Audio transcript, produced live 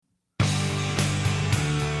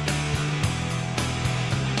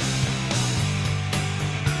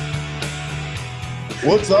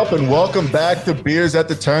What's up, and welcome back to Beers at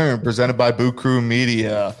the Turn, presented by Boo Crew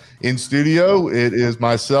Media. In studio, it is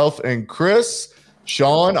myself and Chris.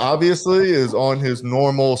 Sean, obviously, is on his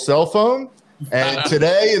normal cell phone. And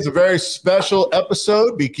today is a very special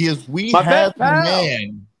episode because we have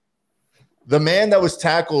the man that was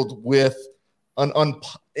tackled with an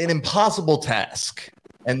impossible task,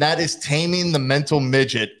 and that is taming the mental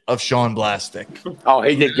midget of Sean Blastic. Oh,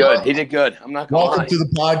 he did good. He did good. I'm not going to lie. Welcome to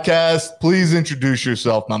the podcast. Please introduce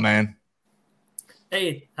yourself, my man.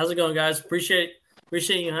 Hey, how's it going, guys? Appreciate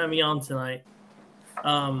you having me on tonight.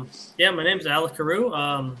 My name's Alec Carew.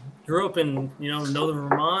 Grew up in northern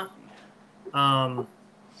Vermont.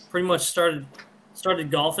 Pretty much started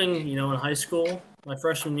golfing in high school, my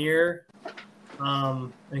freshman year,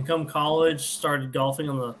 and come college started golfing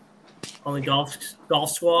on the golf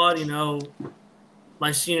squad.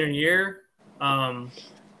 My senior year, and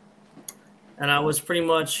I was pretty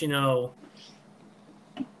much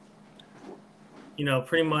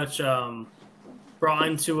brought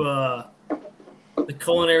into the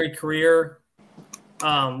culinary career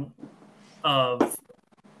of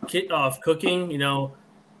cooking.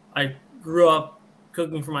 I grew up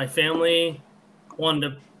cooking for my family, wanted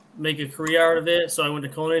to make a career out of it, so I went to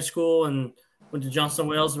culinary school and went to Johnson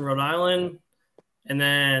Wales in Rhode Island, and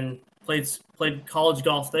then played college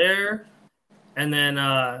golf there, and then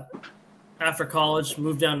after college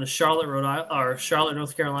moved down to Charlotte,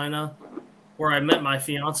 North Carolina, where I met my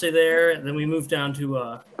fiance there. And then we moved down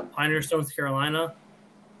to Pinehurst, North Carolina.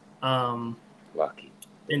 Lucky.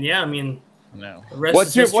 And yeah, I mean, no.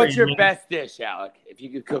 What's your best dish, Alec? If you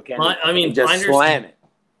could cook anything, just Pinehurst, slam it.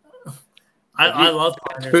 I love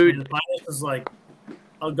Pinehurst. Pinehurst is like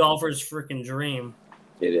a golfer's freaking dream.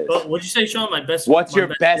 It is. But what'd you say, Sean? What's your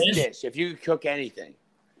best dish? If you could cook anything,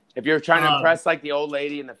 if you're trying to impress like the old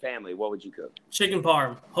lady in the family, what would you cook? Chicken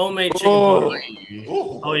parm, homemade chicken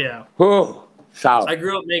parm. Oh yeah. Oh, solid. I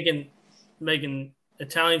grew up making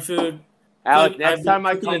Italian food. Alec, next time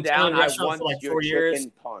I come down, I want for like your 4 years.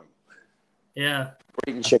 chicken parm. Yeah.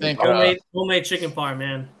 Homemade chicken parm,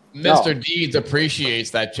 man. Mr. Deeds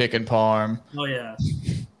appreciates that chicken parm. Oh yeah.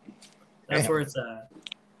 That's where it's at.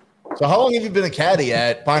 So how long have you been a caddy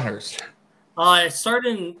at Pinehurst? I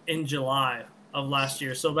started in July of last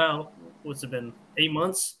year. So about, what's it been, 8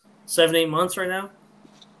 months? 7-8 months right now.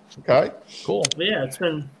 Okay, cool. But yeah, it's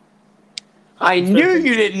been. I knew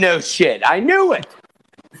you didn't know shit. I knew it.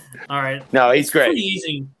 All right. No, he's great.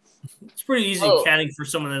 It's pretty easy caddying for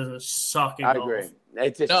someone that doesn't suck at golf. I agree.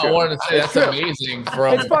 It's true. I wanted to say that's amazing.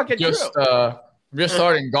 From it's fucking just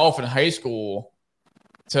starting golf in high school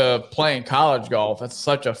to playing college golf. That's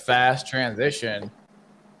such a fast transition.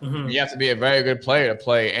 Mm-hmm. You have to be a very good player to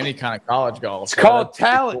play any kind of college golf. It's called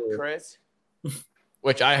talent, cool. Chris.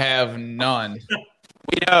 Which I have none.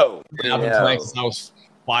 We know. I've been playing since I was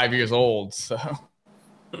 5 years old. So.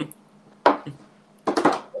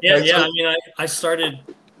 Yeah. I mean,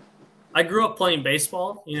 I grew up playing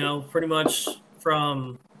baseball. Pretty much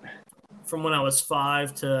from when I was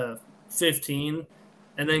 5 to 15,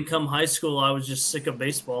 and then come high school, I was just sick of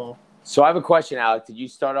baseball. So I have a question, Alec. Did you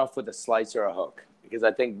start off with a slice or a hook? Because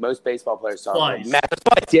I think most baseball players start off with massive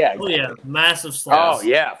slice. Yeah. Oh yeah, massive slice. Oh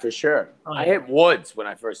yeah, for sure. Oh, yeah. I hit woods when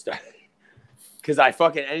I first started because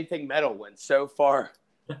anything metal went so far.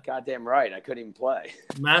 Goddamn right, I couldn't even play.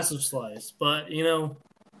 Massive slice, but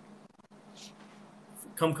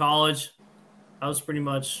come college, I was pretty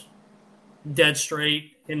much dead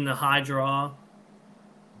straight in the high draw.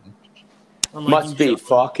 Must be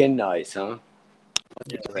fucking nice, huh? Must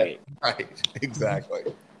be great. Right, exactly.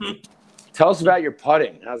 Tell us about your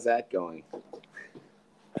putting. How's that going?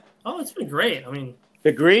 Oh, it's been great. I mean,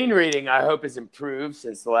 the green reading, I hope, has improved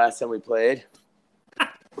since the last time we played.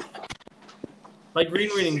 My green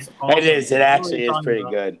reading's awesome. It is. It actually is pretty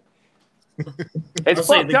good. It's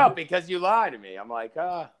fucked up because you lied to me. I'm like,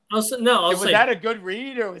 was that a good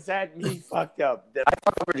read or was that me fucked up? Did I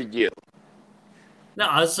fuck over to you? No,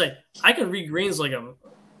 I was saying I can read greens like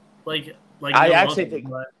I actually think.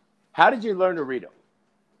 How did you learn to read them?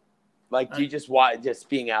 Like, do you just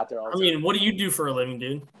being out there all the time? I mean, what do you do for a living,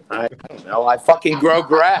 dude? I don't know. I fucking grow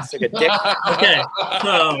grass like a dick. Okay,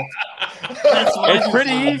 so it's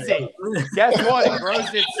pretty easy. Guess what? It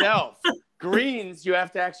grows itself. Greens, you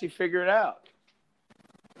have to actually figure it out.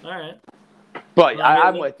 All right. But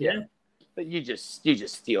I'm with you. Yeah. But you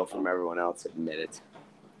just steal from everyone else. Admit it.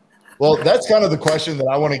 Well, that's kind of the question that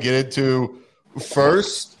I want to get into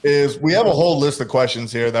first. Is we have a whole list of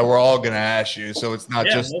questions here that we're all going to ask you, so it's not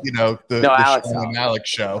just the Sean and Alex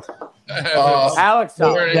show. Alex,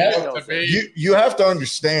 you have to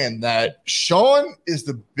understand that Sean is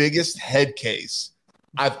the biggest head case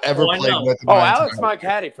I've ever played with. Alex, my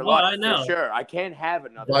caddy for life, for sure. I can't have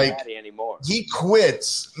another caddy anymore. He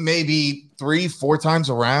quits maybe 3-4 times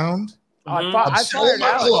around. I fired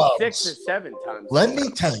Alex 6 or 7 times. Let me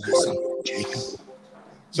tell you something, Jacob.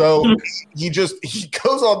 So he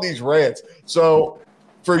goes on these rants. So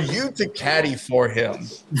for you to caddy for him,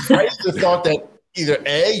 I just thought that either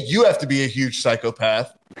A, you have to be a huge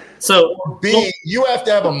psychopath. So B, you have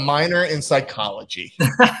to have a minor in psychology.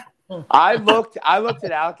 I looked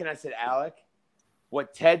at Alec and I said, Alec,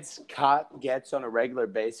 what Ted Scott gets on a regular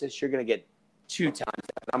basis, you're gonna get 2 times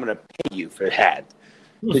that. I'm gonna pay you for that.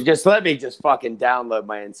 So just let me just fucking download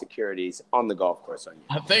my insecurities on the golf course on you.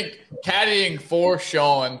 I think caddying for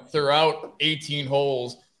Sean throughout 18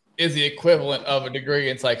 holes is the equivalent of a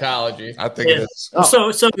degree in psychology. I think it is. So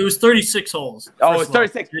it was 36 holes. Oh, it was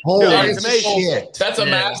 36. Holy shit. That's a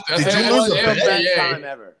master. Did you lose the best time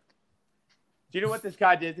ever? Do you know what this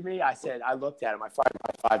guy did to me? I looked at him. I fired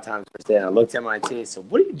him 5 times per day. And I looked at my tee. I said,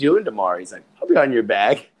 what are you doing tomorrow? He's like, I'll be on your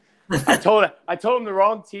bag. I told him the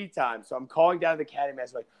wrong tee time. So I'm calling down the caddy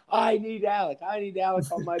master like, I need Alec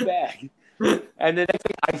on my bag. And the next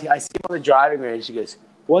thing I see him on the driving range. She goes,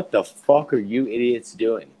 what the fuck are you idiots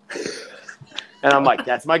doing? And I'm like,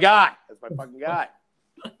 that's my guy. That's my fucking guy.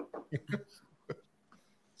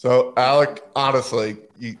 So, Alec, honestly,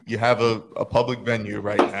 you have a public venue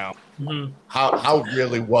right now. Mm-hmm. How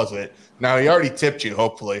really was it? Now, he already tipped you,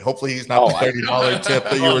 hopefully. Hopefully, he's not the $30 tip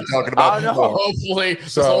that you were talking about before. Hopefully,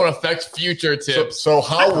 this won't affect future tips. So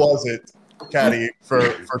how was it, caddy,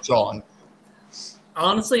 for Sean?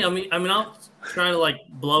 Honestly, I mean, I'm not trying to, like,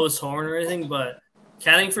 blow his horn or anything, but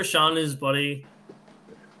caddying for Sean and his buddy,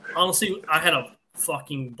 honestly, I had a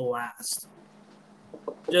fucking blast.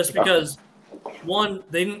 Just because, one,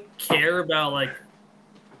 they didn't care about, like,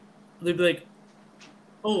 they'd be like,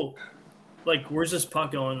 oh, like, where's this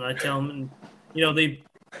puck going? And I tell him, and, you know,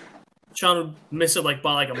 Sean would miss it, like,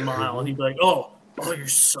 by, like, a mile, and he'd be like, oh, you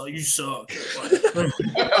suck.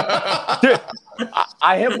 Dude,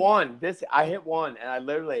 I hit one. And I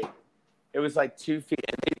literally, it was like 2 feet.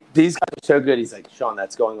 And these guys are so good. He's like, Sean,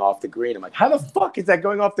 that's going off the green. I'm like, how the fuck is that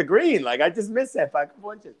going off the green? Like, I just missed that by a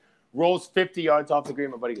couple inches. Rolls 50 yards off the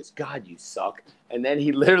green. My buddy goes, God, you suck. And then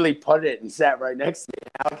he literally put it and sat right next to me.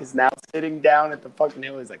 Alec is now sitting down at the fucking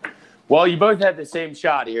hill. He's like, well, you both had the same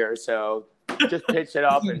shot here, so just pitch it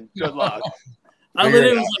up and good luck. I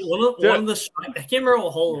literally was like, one of the I can't remember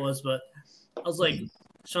what hole it was, but I was like,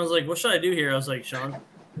 Sean's like, what should I do here? I was like, Sean,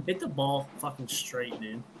 hit the ball fucking straight,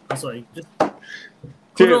 dude. I was like, just put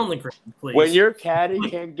it on the green, please. When your caddy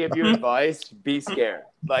can't give you advice, be scared.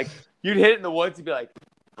 Like, you'd hit it in the woods and be like,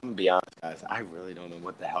 I'm going to be honest, guys. I really don't know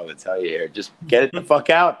what the hell to tell you here. Just get it the fuck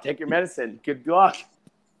out. Take your medicine. Good luck.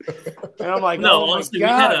 And I'm like, no, honestly, my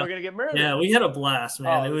God, we're going to get murdered. Yeah, we had a blast,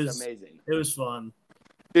 man. It was amazing. It was fun.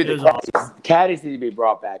 Dude, it was awesome. Caddies need to be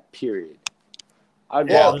brought back, period. I've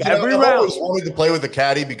always wanted to play with a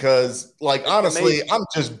caddy because, like, honestly, I'm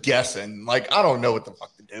just guessing. Like, I don't know what the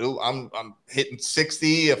fuck to do. I'm hitting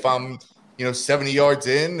 60 if I'm, 70 yards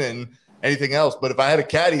in and anything else. But if I had a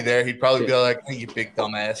caddy there, he'd probably be like, hey, you big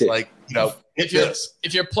dumbass. Like,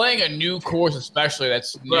 if you're playing a new course, especially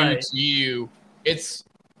that's new to you, it's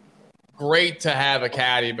great to have a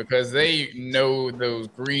caddy because they know those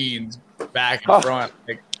greens back and front.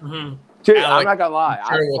 Like, Dude, Alec, I'm not gonna lie.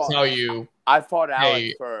 Will tell you. I fought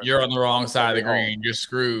Alec you're on the wrong side of the green. You're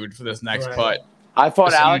screwed for this next putt. I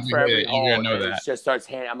fought Alec for every hole. You're gonna know that. Just starts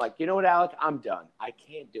handing. I'm like, you know what, Alec? I'm done. I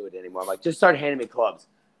can't do it anymore. I'm like, just start handing me clubs.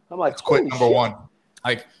 I'm like, that's quit number one.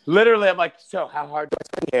 Like, literally, I'm like, so how hard do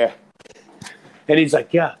I swing here? And he's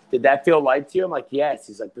like, yeah. Did that feel light to you? I'm like, yes.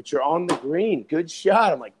 He's like, but you're on the green. Good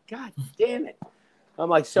shot. I'm like, God damn it. I'm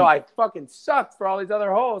like, so I fucking sucked for all these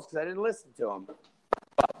other holes because I didn't listen to him.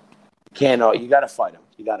 You got to fight him.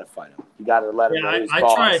 You got to let him know his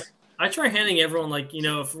balls. I try handing everyone, like,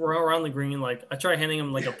 if we're around the green, like, I try handing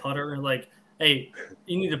them, like, a putter. Like, hey,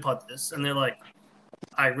 you need to putt this. And they're like,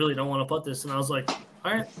 I really don't want to putt this. And I was like,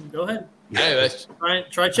 all right, go ahead. Hey,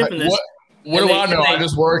 try chipping this. What do I know? I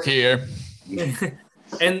just work here.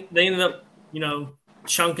 And they ended up,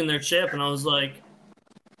 chunking their chip. And I was like,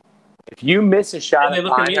 if you miss a shot at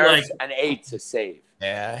Pinehurst, like, an 8's a save.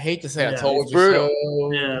 Yeah, I hate to say I told you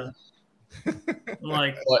so. Yeah. I'm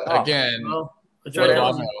like, but again, all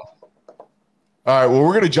right, well,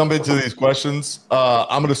 we're going to jump into these questions.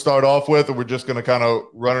 I'm going to start off with, and we're just going to kind of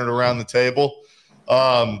run it around the table.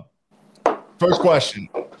 First question.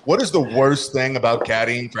 What is the worst thing about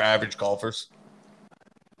caddying for average golfers?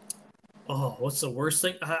 Oh, what's the worst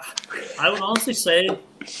thing? I would honestly say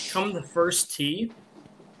come the first tee,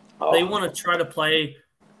 they want to try to play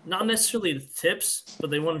not necessarily the tips, but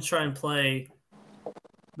they want to try and play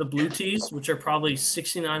the blue tees, which are probably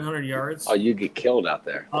 6,900 yards. Oh, you get killed out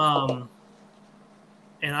there.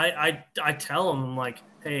 And I tell them, I'm like,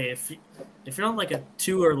 hey, if you're not like a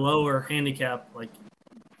 2 or lower handicap, like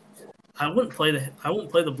I wouldn't play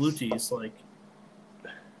the blue tees. Like,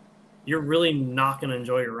 you're really not going to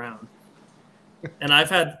enjoy your round. And I've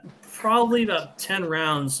had probably about 10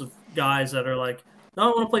 rounds of guys that are like, no, I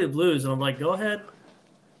want to play the blues. And I'm like, go ahead.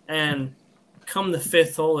 And come the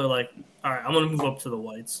 5th hole, they're like, all right, I'm going to move up to the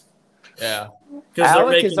whites. Yeah.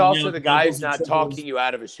 Alec is also the guy who's not talking you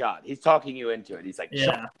out of a shot. He's talking you into it. He's like,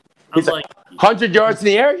 yeah. He's like 100 yards in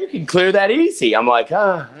the air, you can clear that easy. I'm like,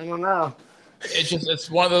 I don't know.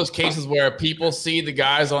 It's one of those cases where people see the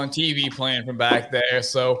guys on TV playing from back there.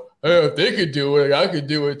 So if they could do it, I could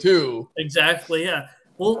do it too. Exactly, yeah.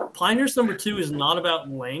 Well, Pinehurst number 2 is not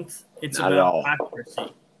about length. It's Not at about all.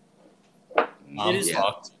 accuracy. I'm It is-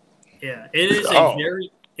 fucked. Yeah, it is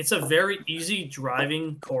it's a very easy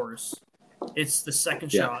driving course. It's the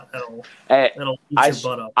second Yeah. shot that'll Hey, eat your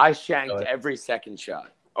butt up. I shanked every second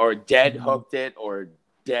shot, or dead hooked it, or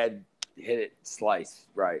dead hit it slice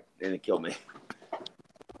right, and it killed me.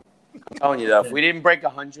 I'm telling you though, if we didn't break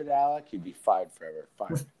 100, Alec, you'd be fired forever.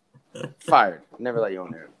 Fired. Never let you on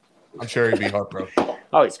there. I'm sure he'd be heartbroken.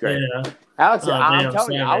 Oh, he's great. Yeah. Alex, Oh, I'm damn,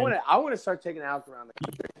 telling you, sorry, I want to start taking Alex around the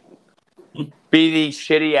country. Be the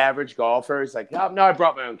shitty average golfer. It's like, oh, no, I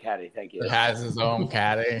brought my own caddy. Thank you. He has his own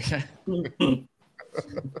caddy.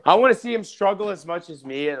 I want to see him struggle as much as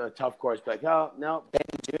me in a tough course. Be like, oh, no,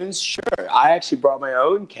 Ben Dunes, sure. I actually brought my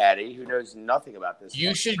own caddy who knows nothing about this.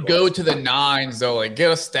 You should course. go to the 9s though. Like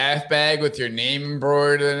get a staff bag with your name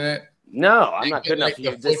embroidered in it. No, I'm not good enough.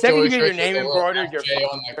 The second you get your name embroidered, you're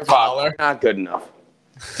on the collar. not good enough.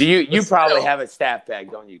 Do you probably have a staff bag,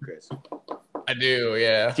 don't you, Chris? I do,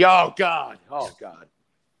 yeah. Oh God.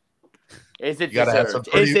 Is it You gotta have deserved?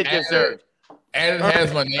 some Is it pretty- deserved? And it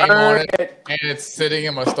has my name on it, and it's sitting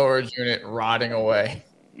in my storage unit, rotting away.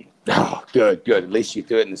 Oh, good. At least you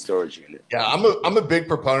threw it in the storage unit. Yeah, I'm a big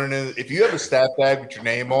proponent of it. If you have a staff bag with your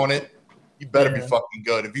name on it, you better be fucking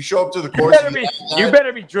good. If you show up to the course, You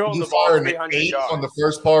better be drilling you the ball fire an 300 8 yards. on the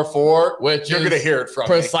first par 4, Which you're is gonna hear it from me.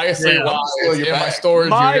 Precisely Yeah. why Steal it's your in my bag. storage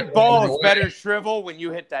My unit. balls rotting better away. shrivel when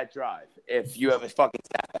you hit that drive if you have a fucking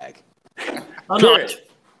staff bag. I'm Period. not.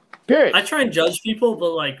 I try and judge people,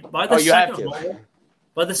 but like by the You have second to. hole,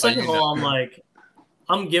 by the second you hole, know. I'm like,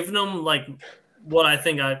 I'm giving them like what I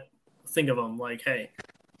think of them. Like, hey,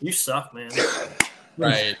 you suck, man.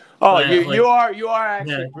 Right. Oh, Yeah, you are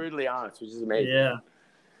actually Yeah. brutally honest, which is amazing. Yeah.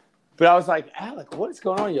 But I was like, Alec, what is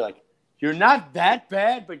going on? You're like, you're not that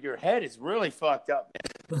bad, but your head is really fucked up.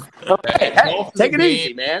 Hey, Golf is take a it easy,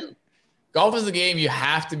 game. man. Golf is a game you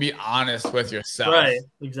have to be honest with yourself. Right.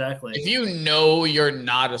 Exactly. If you know you're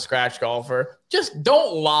not a scratch golfer, just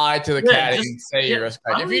don't lie to the Yeah, caddy just- and say you're a I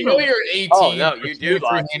scratch. If don't you know. know you're an 18 Oh no, or you do 23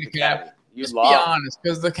 lie. handicap, You just be lie. honest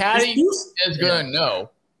because the caddy is going to know.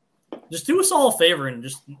 Just do us all a favor and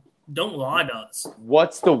just don't lie to us.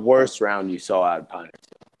 What's the worst round you saw out of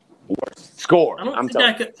Pinehurst? Worst score. I don't I'm think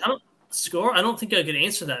I telling. could. I don't score. I don't think I could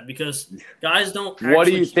answer that because guys don't. What do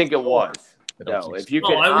actually you think keep it score. was? No, if you Oh,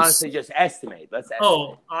 could I would honestly just estimate. Let's estimate.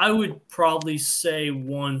 Oh, I would probably say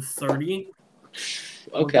 130.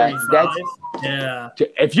 okay. 135. That's Yeah.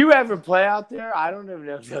 if you ever play out there, I don't even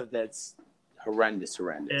know if that's horrendous.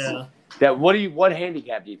 Yeah. What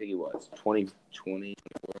handicap do you think he was? 20, 20?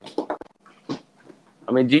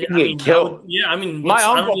 I mean, do you get killed? I mean, My I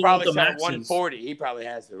don't uncle even know probably what the shot max is. 140. He probably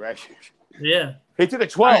has the record. Yeah. He took a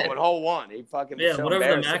 12 All right. on hole 1. He fucking was Yeah. so Whatever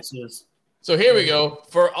the embarrassing. max is. So here we go.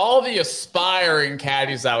 For all the aspiring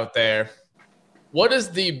caddies out there, what is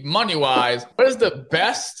the money-wise, what is the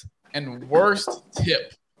best and worst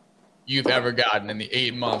tip you've ever gotten in the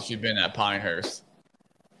 8 months you've been at Pinehurst?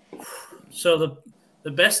 So the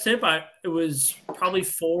best tip it was probably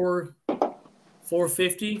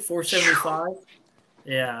 450, 475.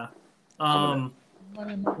 Yeah. The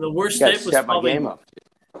worst You gotta tip was step my probably game up.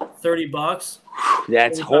 $30.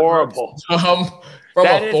 That's 45 horrible. From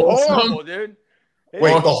That a is foursome? horrible, dude.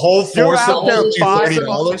 Wait, the whole You're foursome out there cost you 5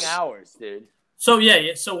 $30? fucking hours, dude. So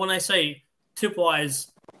yeah. So when I say tip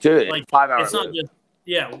wise, Dude, like 5 hours. it's not just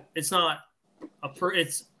it's not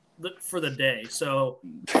it's for the day. So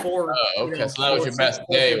Oh, okay. So that was your best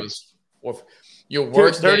day. Was your Dude,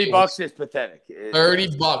 worst $30 day bucks was is pathetic.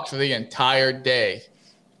 $30 for the entire day.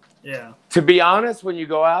 Yeah. To be honest, when you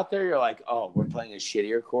go out there, you're like, oh, we're playing a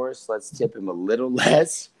shittier course. Let's tip him a little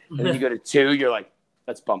less. And then you go to 2, you're like,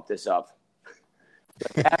 let's bump this up.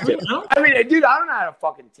 I mean, dude, I don't know how to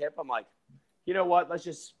fucking tip. I'm like, you know what?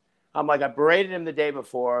 I'm like, I berated him the day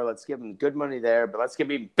before. Let's give him good money there, but let's give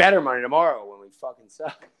him better money tomorrow when we fucking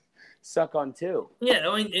suck. suck on 2. Yeah,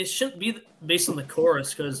 I mean, it shouldn't be based on the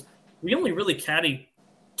course because we only really caddy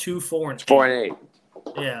 2, 4, and 4 and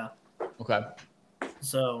 8. Yeah. Okay.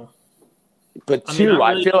 So. But I 2, mean, I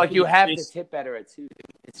really feel like you have to based- tip better at 2.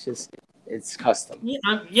 It's just, it's custom.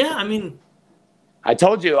 Yeah, I mean. I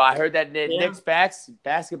told you, I heard that Yeah. Nick's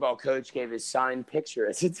basketball coach gave his signed picture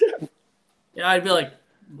as a tip. Yeah, I'd be like,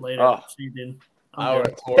 later. Oh. See you, dude. I I'm would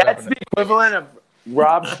good. have tore it up That's in the equivalent of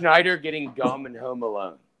Rob Schneider getting gum in Home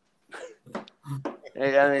Alone.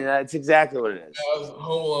 I mean, that's exactly what it is. I was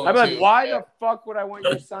Home Alone I'm like, 2. why the fuck would I want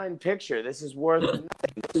your signed picture? This is worth nothing.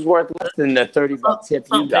 This is worth less than the $30 tip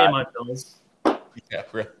I'll you pay got. my bills. Yeah,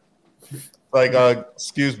 really. Like,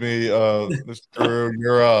 excuse me, Mr. Drew,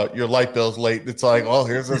 your light bill's late. It's like, well,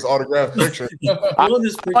 here's this autographed picture. You want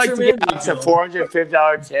this I like picture, to man? get some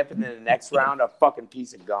 $450 tip, and then the next round, a fucking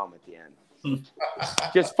piece of gum at the end.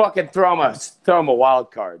 Just fucking throw him a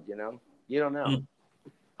wild card. You know, you don't know. I'm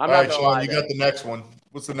All not right, gonna Sean, lie you there. got the next one.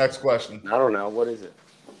 What's the next question? I don't know what is it.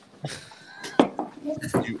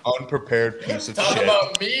 You unprepared piece of Talk shit.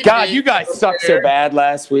 about me. God, being you guys sucked so prepared. bad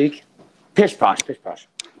last week. Pish posh, pish posh.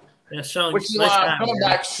 Yeah, Sean. Which is nice why I'm hat, coming man.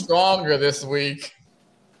 back stronger this week.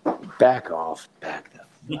 Back off. Back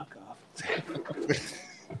the fuck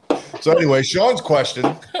off. So anyway, Sean's question.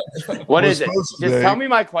 What We're is it? supposed to Just be- tell me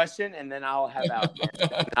my question, and then I'll have out there.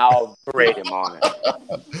 And I'll berate him on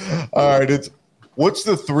it. All right, it's what's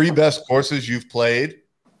the 3 best courses you've played?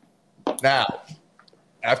 Now,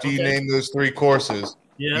 after you Okay. name those 3 courses,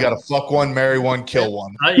 Yeah. you got to fuck one, marry one, kill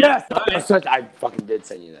one. Yeah. Yes, All right. I fucking did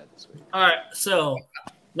send you that this week. All right. So,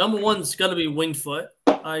 number one's got to be Wingfoot.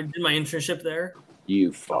 I did my internship there.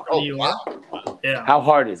 You fuck. Oh, New York. wow. Yeah. How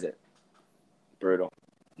hard is it? Brutal.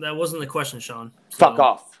 That wasn't the question, Sean. Fuck So-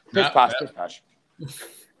 off. Pish Yeah, posh, yeah. pish posh.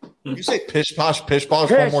 You say pish posh one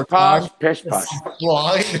Pish more posh, time. pish posh.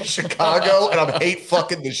 Flying to Chicago, and I hate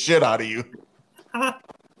fucking the shit out of you.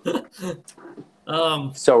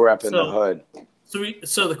 So repping So- the hood.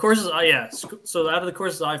 So the courses, so out of the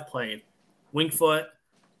courses I've played, Wingfoot.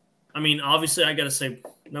 I mean, obviously, I got to say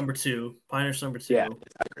number 2, Pinehurst number 2. Yeah,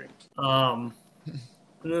 I agree. And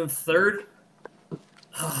then third,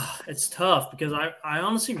 it's tough because I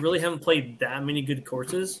honestly really haven't played that many good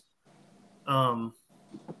courses.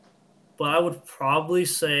 But I would probably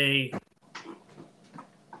say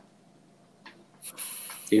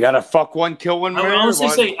You gotta fuck one, kill one. I would murder honestly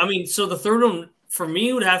one. say, I mean, so the third one for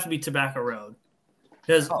me would have to be Tobacco Road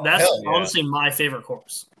because that's hell yeah. honestly my favorite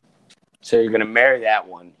course. So you're gonna marry that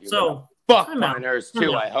one. You're gonna So fuck I'm out. Pinehurst I'm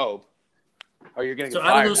too. out. I hope. Or you're gonna So get out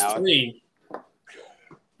of fired those now. 3,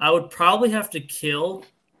 I would probably have to kill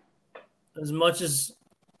as much as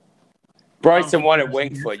Bryson won at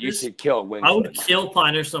Wingfoot. You should kill Wingfoot. I would kill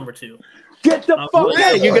Pinehurst number 2. Get the I fuck would.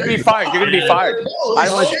 out! You're gonna be fired. You're gonna be fired. I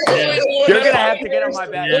don't want you. You're gonna have to get on my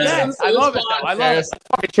back. Yeah. Yes, I love it though. I love it. Let's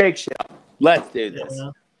fucking shake shit up. Let's do this. Yeah.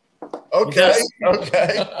 Okay, Because-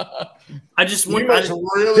 okay. I just You want. must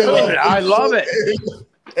really Dude, love I love it.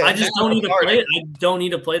 I just don't need to play it. I don't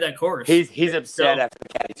need to play that course. He's upset So- after the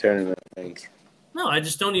caddy tournament. I think. No, I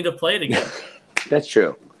just don't need to play it again. That's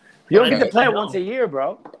true. You don't I get to play it know. once a year,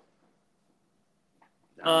 bro.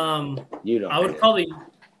 You don't. I would get it. probably.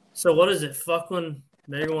 So what is it? Fuck one.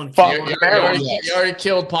 Everyone. Fuck. You Yes. already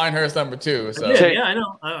killed Pinehurst number 2. So Yeah, yeah, I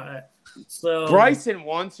know. All right. So Bryson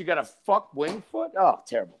once. You got to fuck Wingfoot. Oh,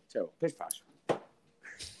 terrible, terrible. Pitch posh.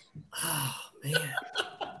 Oh man.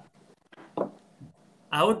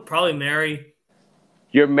 I would probably marry.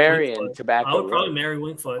 You're marrying Wingfoot. Tobacco. I would probably Road. marry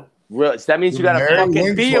Wingfoot Really? So that means you You're got to marrying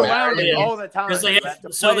fucking be Wingfoot. around it Yeah. all the time. because they You have.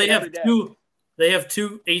 to So play they it have every day. two. They have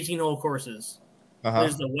two 18-hole courses. Uh-huh.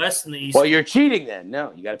 There's the West and the East. Well, you're cheating then.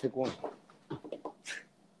 No, you got to pick one. I'm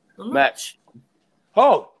not Match.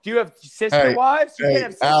 Oh, do you have sister Hey, wives? You Hey, can't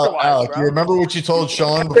have sister Alec, wives, bro. you remember what you told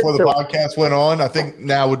Sean before the podcast went on? I think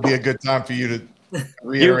now would be a good time for you to You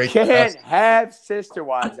reiterate. can't have sister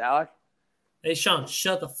wives, Alec. Hey, Sean,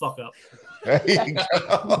 shut the fuck up. There you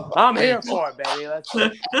go. I'm here for it, baby. Let's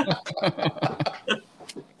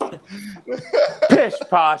pish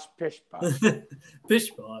posh, pish posh.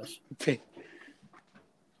 Bish bosh.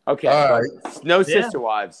 Okay, All but no sister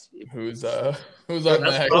wives. who's up That's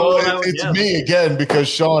next? probably- Well, it's me again because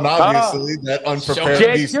Sean, obviously, that unprepared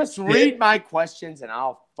Jake, piece of just shit. read my questions and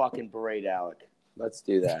I'll fucking berate Alec. Let's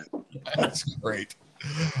do that. That's great.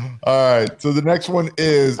 All right. So the next one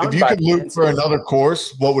is I'm if you about could loop Kansas. for another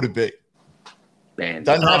course, what would it be? Bandit.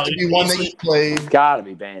 Doesn't have to be one that you played. Gotta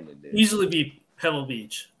be banded, dude. Easily be Pebble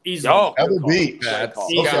Beach. Easily. Oh, Pebble good call. Beach. Great That's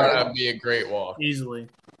call. Okay. gotta be a great walk. Easily.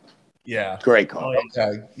 Yeah. Great call. Oh, yeah.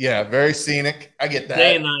 Okay. Yeah. Very scenic. I get that.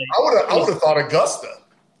 Day and night. I would have thought Augusta.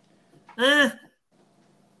 Eh.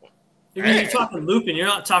 You're talking looping. You're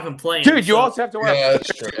not talking playing. Dude, you also have to wear. Yeah, that's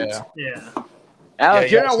true. Yeah. Yeah.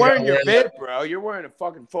 Alex, Yeah, you're not you wearing gotta your wear bib, that. bro. You're wearing a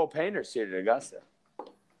fucking full painter suit at Augusta.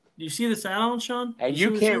 Do you see this add-on, Sean? And see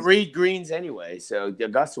you what can't this read greens anyway, so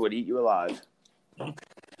Augusta would eat you alive. is?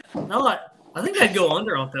 No, I think I'd go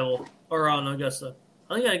under on Pebble or on Augusta.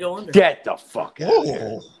 I think I'd go under. Get the fuck out of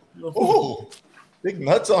here. Whoa. Whoa. Big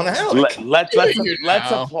nuts on Alex. Let's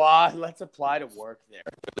now. apply to work there.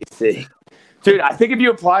 Let me see. Dude, I think if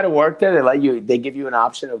you apply to work there, they give you an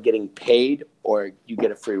option of getting paid or you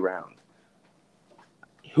get a free round.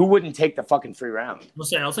 Who wouldn't take the fucking free round?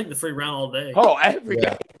 I'll take the free round all day. Oh, every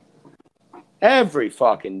day. Every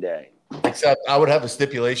fucking day. Except I would have a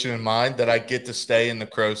stipulation in mind that I get to stay in the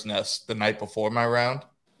crow's nest the night before my round.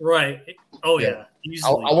 Right. Oh, yeah. Yeah.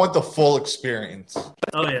 Easily. I want the full experience.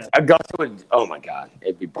 Oh, yeah. Augusta would, oh my God,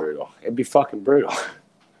 it'd be brutal. It'd be fucking brutal.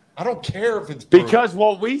 I don't care if it's brutal. Because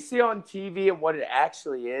what we see on TV and what it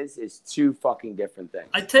actually is two fucking different things.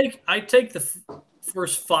 I take the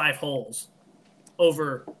first 5 holes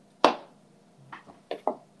over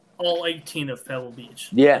all 18 of Pebble Beach.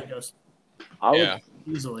 Yeah. I would, Yeah.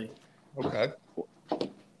 Easily. Okay.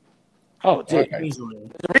 Oh, dude. Okay. Easily.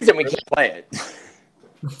 The reason we can't play it.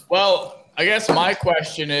 Well, I guess my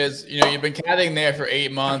question is, you've been caddying there for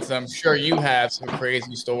 8 months, and I'm sure you have some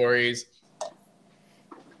crazy stories.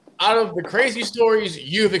 Out of the crazy stories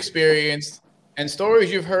you've experienced and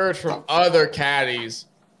stories you've heard from other caddies,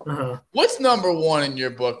 Uh-huh. what's number one in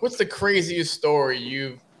your book? What's the craziest story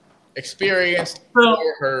you've experienced So,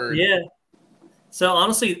 or heard? yeah. So,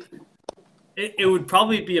 honestly, it would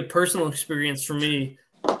probably be a personal experience for me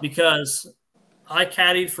because I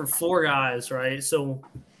caddied for 4 guys, right? So,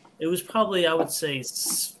 it was probably, I would say,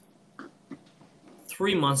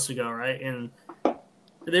 3 months ago, right? And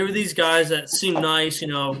there were these guys that seemed nice,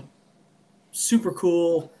 super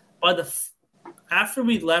cool. After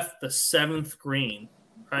we left the 7th green,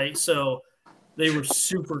 right? So they were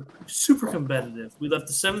super, super competitive. We left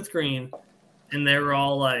the 7th green, and they were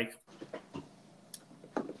all like,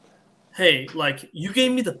 "Hey, like you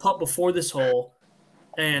gave me the putt before this hole,"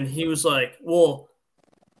 and he was like, "Well,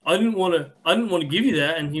 I didn't want to give you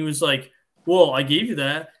that," and he was like, "Well, I gave you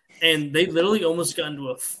that," and they literally almost got into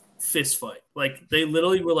a fist fight. Like they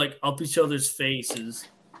literally were like up each other's faces,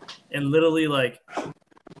 and literally like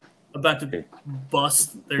about to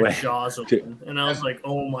bust their jaws open. And I was like,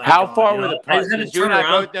 "Oh my!" How God. far were the I putts? had to You turn and I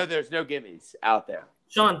around. both know there's no gimmies out there.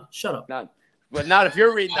 Sean, shut up. None. But not if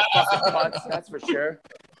you're reading the fucking putts, that's for sure.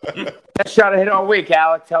 That shot I hit all week,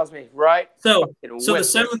 Alec tells me, right? So Fucking the whip.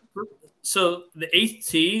 7th. So the 8th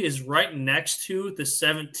tee is right next to the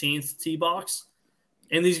 17th tee box.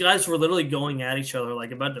 And these guys were literally going at each other,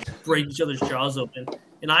 like about to break each other's jaws open.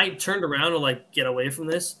 And I turned around to like get away from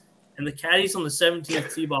this. And the caddies on the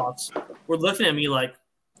 17th tee box were looking at me like,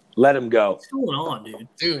 Let him go. "What's going on, dude?"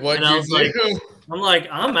 Dude, what'd And I you was like, do? I'm like,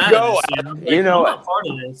 I'm out Go, of this, dude. I'm like, you know I'm it. not part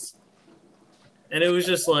of this. And it was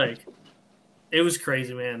just like, it was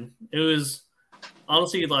crazy, man. It was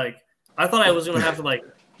honestly like, I thought I was gonna have to like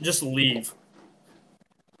just leave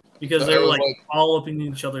because they were like all up in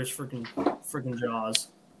each other's freaking jaws.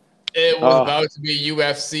 It was Oh. about to be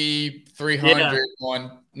UFC 300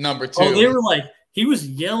 on number 2. Oh, they were like, he was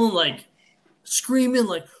yelling, like, screaming,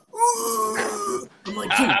 like, "Ugh." I'm like,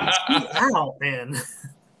 dude, get out, man.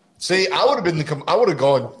 See, I would have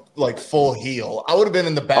gone like full heel. I would have been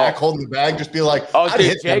in the back holding the bag, just be like, Oh, I'd dude,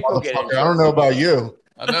 hit that Jake will get motherfucker. into I don't know about you.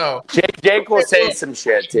 I know. Jake will say some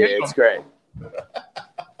shit, too. It's great.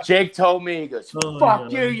 Jake told me, he goes, Oh,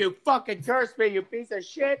 fuck yeah. you cursed me, you piece of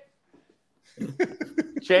shit.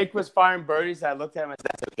 Jake was firing birdies. I looked at him and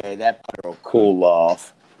said, "That's okay, that putter will cool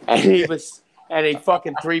off." And he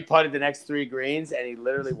fucking 3-putted the next 3 greens, and he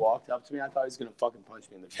literally walked up to me. I thought he was gonna fucking punch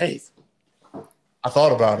me in the face. I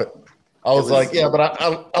thought about it. I was like, yeah, but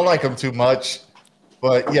I like him too much.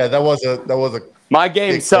 But yeah, that was a My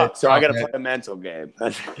game Big sucks, so I hit, gotta man. play a mental game.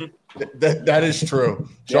 that is true.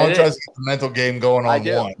 Yeah, Sean it tries is. to get the mental game going I on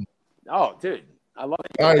do. one. Oh, dude, I love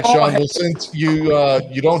it. All right, Oh, Sean. hey, Well, since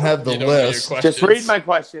you don't have the You don't know your list, questions. just read my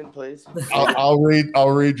question, please. I'll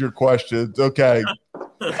read your questions. Okay. All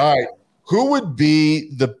right. Who would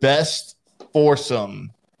be the best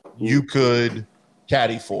foursome you could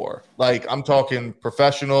caddy for? Like, I'm talking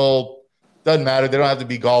professional. Doesn't matter. They don't have to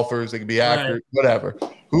be golfers. They can be actors. Right. Whatever.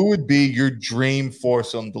 Who would be your dream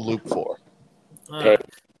foursome to loop for?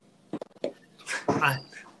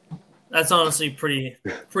 That's honestly pretty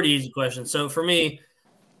easy question. So for me,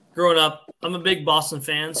 growing up, I'm a big Boston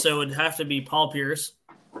fan, so it'd have to be Paul Pierce.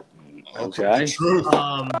 Okay. Truth.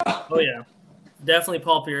 Oh yeah, definitely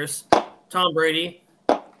Paul Pierce. Tom Brady,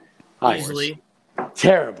 Hi. easily.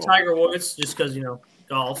 Terrible. Tiger Woods, just because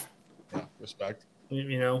golf. Yeah, respect.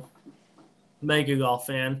 You know, mega golf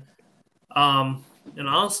fan. And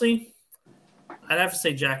honestly, I'd have to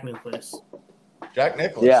say Jack Nicklaus. Jack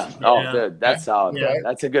Nicklaus. Yeah. Oh, Yeah. good. That's solid. Yeah.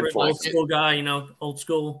 That's a good Old point. school guy, you know, old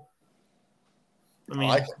school. I mean,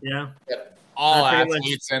 like it. yeah. All I pretty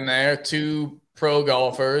athletes in there, 2 pro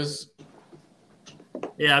golfers.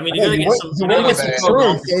 Yeah, I mean, Hey, you went with the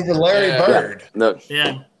truth over Larry Bird. No,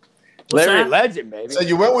 Yeah. What's Larry that? Legend, baby. So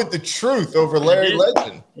you went with the truth over Larry did.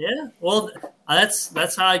 Legend. Yeah. Well,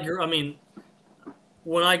 that's how I grew. I mean,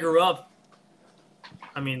 when I grew up,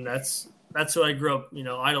 I mean that's who I grew up, you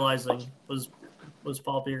know, idolizing was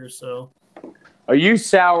Paul Pierce. So Are you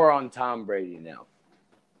sour on Tom Brady now?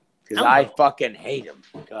 Because Hell I no. fucking hate him.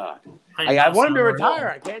 God. I'm I not want him to sour at all. retire.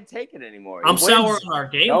 I can't take it anymore. I'm He sour wins. on our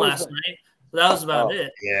game That was last night. But that was about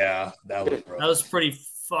it. Yeah, that was That was pretty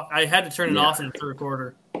I had to turn it Yeah. off in the third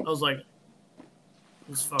quarter. I was like,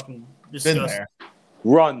 this fucking been disgusting. there.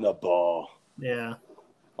 Run the ball. Yeah.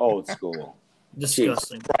 Old school.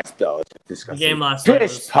 Disgusting. Christ, though. It's The disgusting. game last night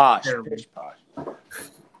Pish was posh. terrible. Pish posh.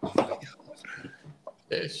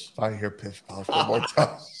 If I hear pish posh one more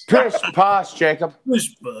time. Pish posh, Jacob.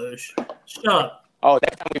 Bush. Shut up. Oh,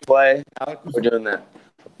 next time we play, Alec, we're doing that.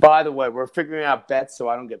 By the way, we're figuring out bets so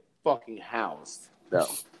I don't get fucking housed, though.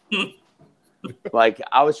 Like,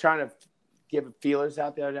 I was trying to give feelers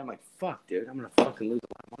out the other day. I'm like, fuck, dude, I'm going to fucking lose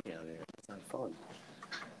a lot of money out here. It's not fun.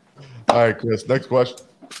 All right, Chris, next question.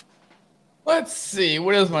 Let's see.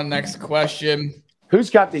 What is my next question? Who's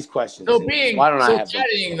got these questions? So Why don't I have them?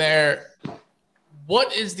 caddying there,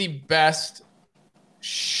 what is the best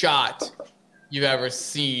shot you've ever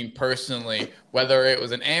seen personally, whether it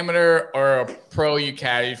was an amateur or a pro you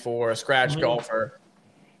caddied for, a scratch golfer?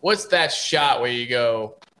 What's that shot where you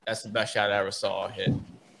go, that's the best shot I ever saw hit?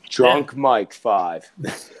 Drunk Mike 5.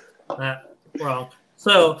 Wrong.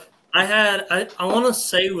 So I want to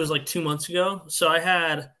say it was like 2 months ago. So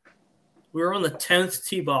we were on the 10th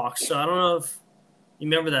tee box. So I don't know if you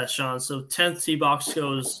remember that, Sean. So 10th tee box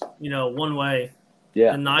goes, you know, one way.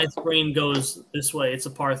 Yeah. The 9th green goes this way. It's a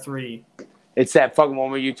par 3. It's that fucking one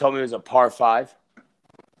where you told me it was a par 5.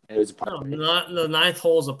 It was a par No, not the 9th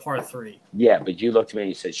hole is a par 3. Yeah, but you looked at me and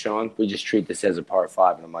you said, Sean, we just treat this as a par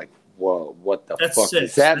 5. And I'm like, whoa, what the That's fuck 6.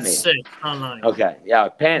 does that That's mean? 6, not 9. Okay, yeah, I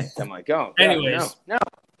panicked. I'm like, oh. God, Anyways. no.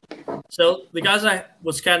 So the guys I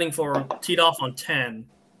was caddying for teed off on 10,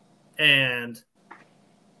 and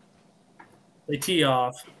they tee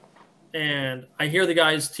off, and I hear the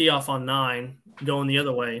guys tee off on 9 going the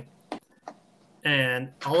other way, and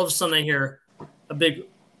all of a sudden I hear a big,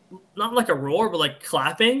 not like a roar, but like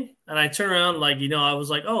clapping, and I turn around like, you know, I was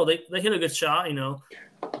like, oh, they hit a good shot, you know,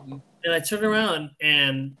 and I turned around,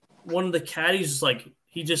 and one of the caddies was like,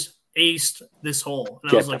 he just aced this hole,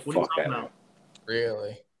 and I was like, what are you talking about?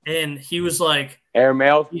 Really? And he was like,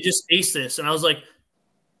 Airmail? you just aced this. And I was like,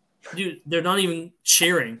 dude, they're not even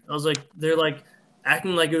cheering. I was like, they're like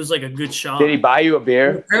acting like it was like a good shot. Did he buy you a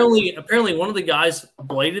beer? Apparently one of the guys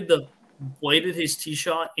bladed his tee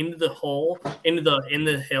shot into the hole, in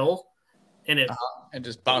the hill, and it And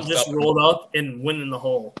just bounced just up. rolled up and went in the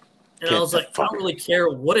hole. And I was like, I don't really care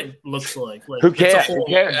what it looks like. Like, Who it's a cares? hole. Who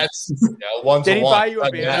cares? That's One's Did a he one. buy you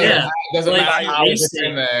a beer? Yeah. Doesn't Like, matter how aced it's in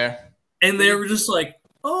it. there. And they were just like,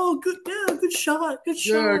 oh, good shot. Good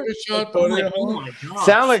shot. Yeah, good shot, I'm buddy. like, oh my gosh.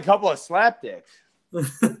 Sound like a couple of slapdicks.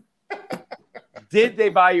 Did they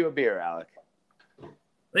buy you a beer, Alec?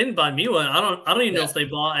 They didn't buy me one. I don't even know if they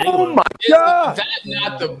bought Oh anyone. my god! Is that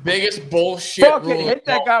not the biggest bullshit Fucking rule? hit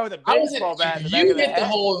that guy with a How is baseball bat in it the back you of the hit the head.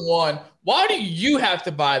 hole in one? Why do you have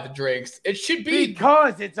to buy the drinks? It should be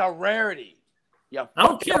Because it's a rarity. Yeah, I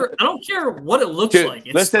don't care what it looks dude, like.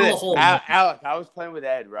 It's listen still to a this. hole. Alec, I was playing with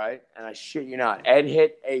Ed, right? And I shit you not. Ed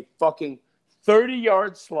hit a fucking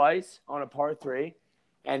 30-yard slice on a par 3.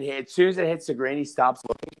 And as soon as it hits the green, he stops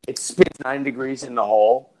looking. It spins 9 degrees in the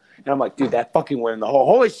hole. And I'm like, dude, that fucking went in the hole.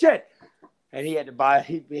 Holy shit. And he had to buy,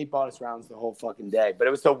 he bought us rounds the whole fucking day. But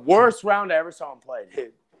it was the worst round I ever saw him play,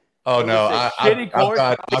 dude. Oh no, I've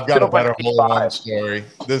got a better hole-in-one story.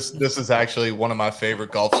 This is actually one of my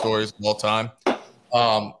favorite golf stories of all time.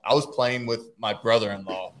 I was playing with my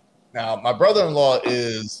brother-in-law. Now, my brother-in-law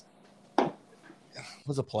is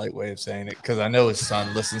what's a polite way of saying it? Because I know his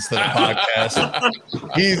son listens to the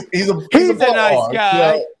podcast. He's a nice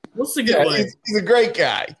guy. So, What's the good way? he's a great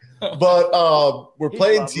guy. But we're He's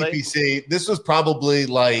playing lovely. TPC. This was probably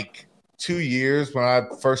like 2 years when I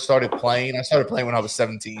first started playing. I started playing when I was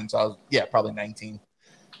 17, so I was probably 19.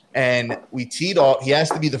 And we teed off. He has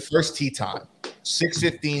to be the first tee time,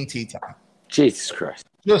 6:15 tee time. Jesus Christ.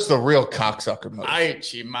 Just a real cocksucker move.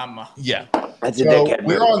 Aichi mama. Yeah. That's a So dickhead.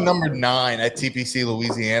 we're move. on number 9 at TPC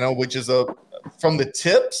Louisiana, which is a from the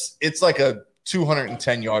tips, it's like a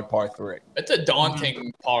 210-yard par 3. It's a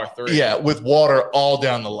daunting par 3. Yeah, with water all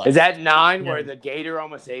down the left. Is that 9 where the gator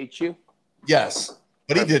almost ate you? Yes,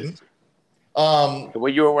 but he didn't.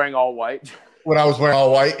 When you were wearing all white? When I was wearing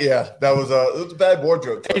all white, yeah, it was a bad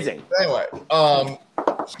wardrobe. Amazing. Anyway,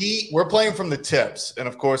 we're playing from the tips, and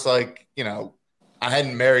of course, like, you know, I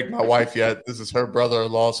hadn't married my wife yet. This is her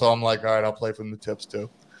brother-in-law, so I'm like, all right, I'll play from the tips too.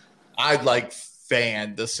 I'd like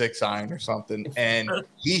fanned the 6-iron or something, and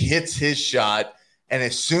he hits his shot, and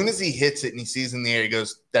as soon as he hits it and he sees in the air, he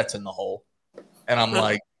goes, "That's in the hole," and I'm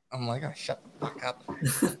like, oh, shut the fuck up.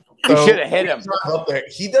 You should have hit him. Up there.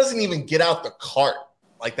 He doesn't even get out the cart.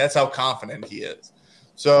 Like, that's how confident he is.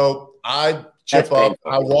 So I chip up.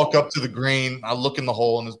 I walk up to the green. I look in the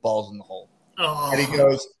hole, and his ball's in the hole. Oh. And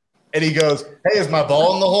he goes, "Hey, is my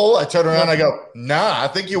ball in the hole?" I turn around. I go, "Nah, I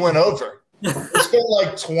think you went over." It's been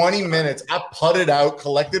like 20 minutes. I putted out,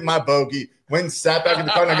 collected my bogey, went and sat back in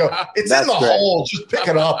the car, and I go, "It's in the hole. Just pick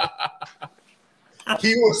it up."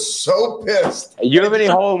 He was so pissed. You have any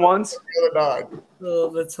hole-in-ones?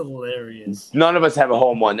 Oh, that's hilarious. None of us have a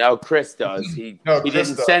hole-in-one. No, Chris does. He didn't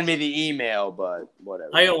does. send me the email, but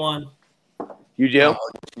whatever. I got one. You do?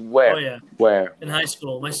 Where? Oh, yeah. Where? In high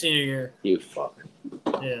school, my senior year. You fucking.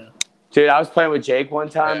 Yeah. Dude, I was playing with Jake one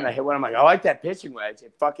time, and I hit one. I'm like, I like that pitching wedge.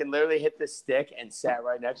 It fucking literally hit the stick and sat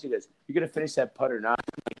right next to you. He goes, "You gonna finish that putt or not?" I'm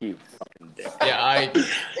like, you fucking dick. Yeah, I'm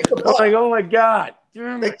like, oh my god.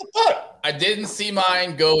 Make the putt. I didn't see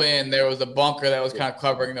mine go in. There was a bunker that was kind of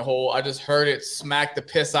covering the hole. I just heard it smack the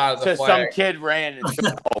piss out of the So flag. some kid ran and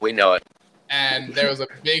oh, we know it. And there was a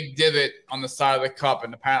big divot on the side of the cup,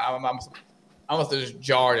 and I must have just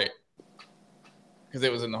jarred it because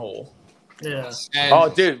it was in the hole. Yeah. And Oh,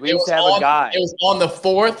 dude, we used to have a guy. It was on the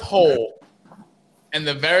 4th hole, and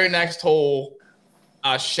the very next hole,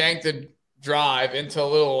 shanked a drive into a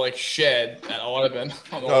little like shed at Audubon.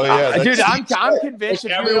 Oh yeah, Dude, I'm convinced.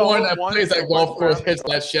 If Everyone that plays that golf course hits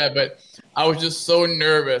that shed, but I was just so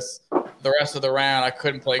nervous the rest of the round. I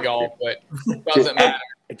couldn't play golf, but it doesn't matter.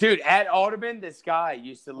 Dude, at Audubon, this guy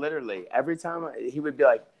used to literally every time he would be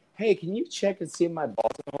like, "Hey, can you check and see if my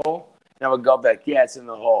ball's in the hole?" And I would go back, "Yeah, it's in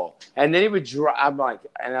the hole." And then he would drive. I'm like,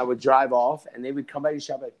 and I would drive off, and they would come back to the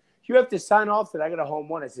shop like, "You have to sign off that I got a home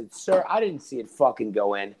run." I said, "Sir, I didn't see it fucking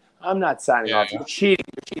go in. I'm not signing off. You're cheating.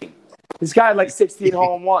 You're cheating." This guy had like 16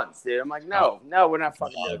 home runs, dude. I'm like, no, we're not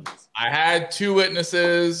fucking doing this. I had 2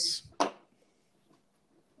 witnesses.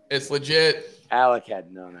 It's legit. Alec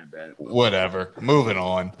had none, I bet. Whatever. Moving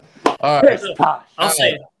on. All right. I'll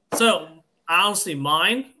say so. Honestly,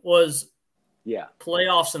 mine was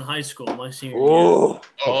playoffs in high school, my senior year. Oh,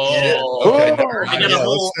 Okay. I got a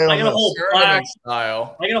whole plaque.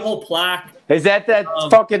 Style. I got a whole plaque. Is that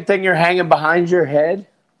fucking thing you're hanging behind your head?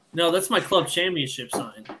 No, that's my club championship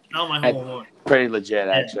sign. Not my whole one. Pretty legit,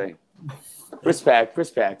 actually. Respect.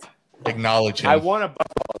 Acknowledge him. I want a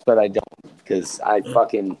balls, but I don't because I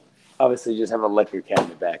fucking obviously just have a liquor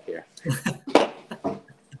cabinet back here.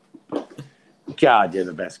 God, you're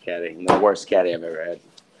the best caddy. The worst caddy I've ever had.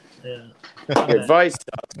 Yeah. Your advice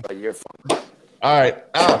sucks, but you're fun. All right.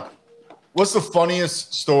 Alec, what's the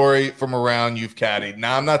funniest story from around you've caddied?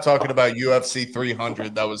 Now, I'm not talking about UFC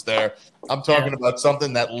 300 that was there. I'm talking about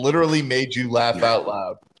something that literally made you laugh out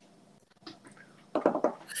loud.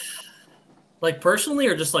 Like personally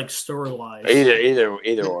or just like story wise? Either or.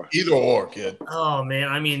 Either or, kid. Oh man,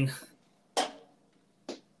 I mean,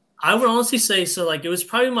 I would honestly say so. Like it was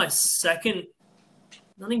probably my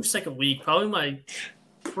not even second week, probably my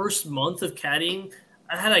first month of caddying.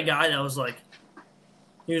 I had a guy that was like,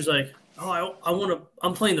 he was like, "Oh,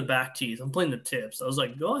 I'm playing the back tees. I'm playing the tips." I was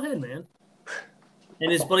like, "Go ahead, man."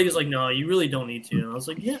 And his buddy was like, "No, you really don't need to." And I was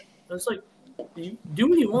like, "Yeah." I was like, "You do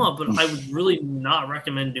what you want, but I would really not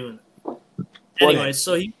recommend doing it." Anyway,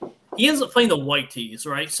 so he ends up playing the white tees,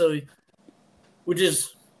 right? So, which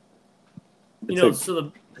is, so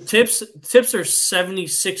the tips are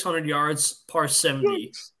 7,600 yards par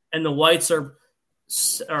 70, and the whites are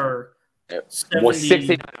 70. Well,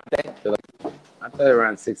 69. I thought they were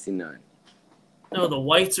around 69. No, the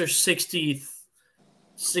whites are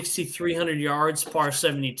 6,300 yards par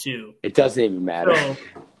 72. It doesn't even matter. So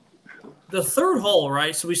the third hole,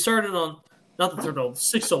 right? So we started on not the third hole, the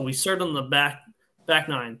 6th hole. We started on the back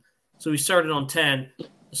 9. So we started on 10.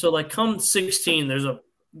 So like come 16,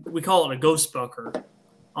 we call it a ghost bunker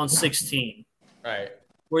on 16. Right.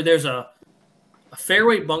 Where there's a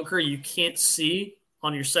fairway bunker you can't see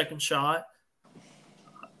on your second shot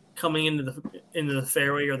coming into the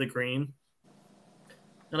fairway or the green.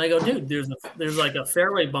 And I go, "Dude, there's like a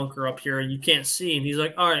fairway bunker up here you can't see." And he's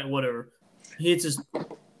like, "All right, whatever." He hits his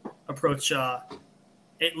approach shot.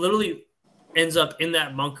 It literally ends up in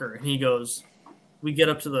that bunker, and he goes, we get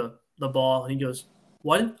up to the ball, and he goes,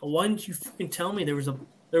 why didn't you freaking tell me there was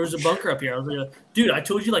a bunker up here? I was like, dude, I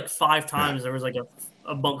told you like 5 times there was like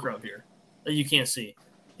a bunker up here that you can't see.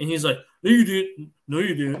 And he's like, no, you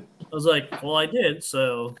didn't. I was like, well, I did,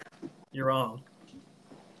 so you're wrong.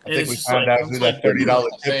 I think we found out who that $30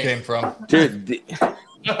 tip came from. Dude,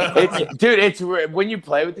 it's when you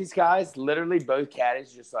play with these guys, literally both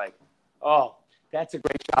caddies just like, oh, that's a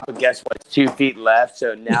great shot, but guess what? It's 2 feet left,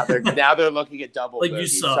 so now they're looking at double like bogey. you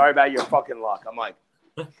suck. Sorry about your fucking luck. I'm like,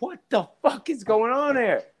 what the fuck is going on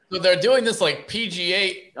here? So they're doing this like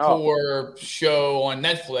PGA Tour show on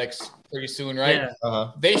Netflix pretty soon, right? Yeah.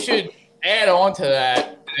 Uh-huh. They should add on to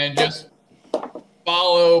that and just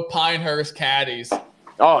follow Pinehurst caddies.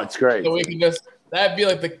 Oh, it's great. So we can that'd be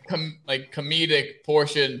like the comedic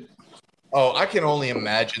portion. Oh, I can only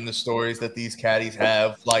imagine the stories that these caddies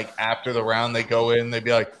have. Like after the round, they go in, they'd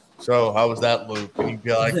be like, "So, how was that loop?" And you'd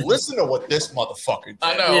be like, "Listen to what this motherfucker did."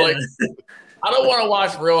 I know, like I don't want to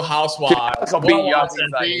watch Real Housewives. I want to watch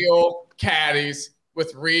real caddies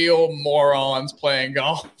with real morons playing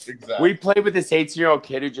golf. Exactly. We played with this 18-year-old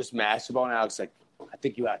kid who just mastered ball, and I was like, I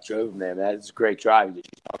think you outdrove him there, man. That's a great drive. You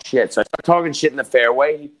just talk shit. So I started talking shit in the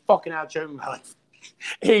fairway. He fucking outdrove him by like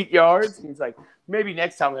 8 yards. And he's like, maybe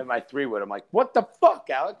next time I'll hit my 3-wood. I'm like, what the fuck,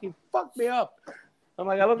 Alec? You fucked me up. I'm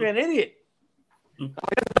like, I look like an idiot.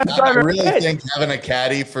 I really think having a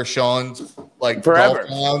caddy for Sean's like Forever.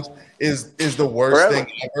 golf rounds is the worst thing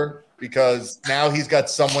ever, because now he's got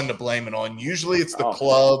someone to blame it on. Usually it's the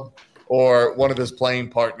club or one of his playing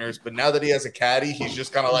partners, but now that he has a caddy, he's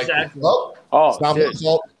just kind of like, well, it's not my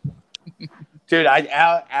fault. Dude,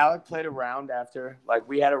 Alec played a round after. Like,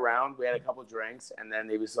 we had a couple drinks, and then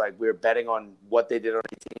he was like, we were betting on what they did on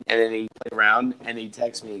 18, and then he played a round, and he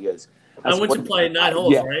texted me, he goes, I went to play 9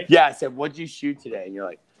 holes, right? Yeah, I said, what'd you shoot today? And you're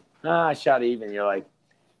like, I shot even. You're like,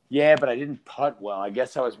 yeah, but I didn't putt well. I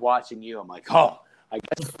guess I was watching you. I'm like, oh, I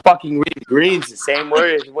guess fucking reading greens the same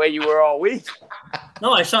way you were all week.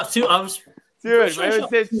 No, I shot 2. I was Dude, sure it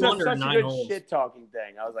was such a good holes. shit talking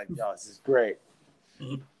thing. I was like, oh, this is great.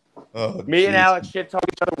 Oh, Me and Alex shit talk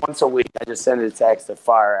each other once a week. I just send a text to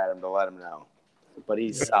fire at him to let him know. But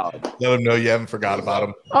he's solid. Let him know you haven't forgot about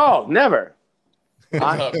him. Oh, never.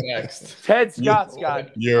 Up next. Ted Scott's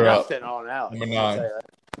got You're nothing on Alex. Number 9.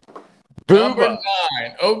 Number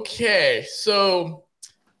 9. Okay, so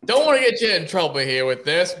don't want to get you in trouble here with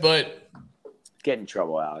this, but Get in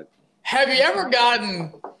trouble, Alex. have you ever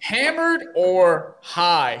gotten hammered or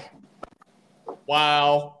high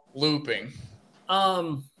while looping?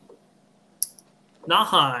 not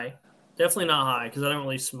high. Definitely not high because I don't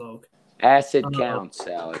really smoke. Acid counts,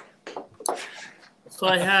 Alex. So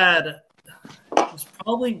I had, it was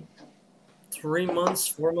probably 4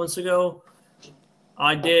 months ago.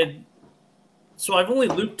 So I've only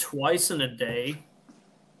looped twice in a day,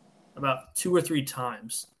 about 2 or 3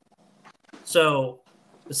 times. So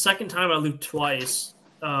the second time I looped twice,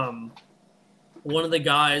 one of the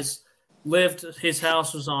guys his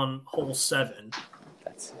house was on hole 7.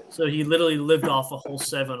 That's it. So he literally lived off a hole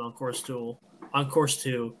 7 on course 2.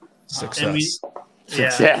 Success.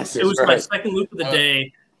 Success It was is my right. second loop of the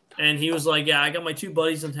day, and he was like, "Yeah, I got my 2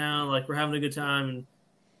 buddies in town. Like, we're having a good time." And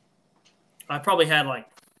I probably had like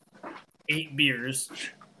 8 beers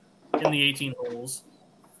in the 18 holes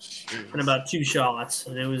and about 2 shots,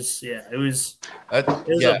 and it was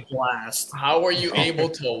a blast. How were you able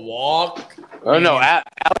to walk? Oh, no. That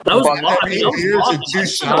was a lot. I mean, 8 I was beers and walking. 2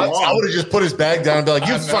 shots. I would have just put his bag down and be like,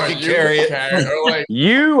 "You fucking carry it." Or like,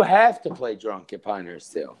 You have to play drunk at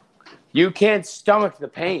Pinehurst, too. You can't stomach the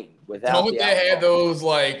pain without don't the they have alcohol. those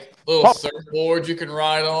like little surfboards you can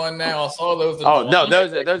ride on now? I saw those. in Oh, the no, line.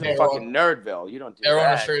 those are They're fucking Nerdville. You don't do They're on a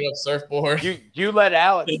that. straight up surfboard. You let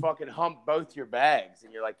Alex fucking hump both your bags,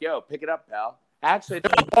 and you're like, yo, pick it up, pal. Actually,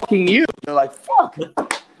 they're fucking you. They're like, fuck.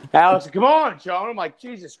 Alex, come on, Sean. I'm like,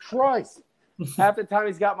 Jesus Christ. Half the time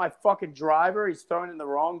he's got my fucking driver. He's thrown it in the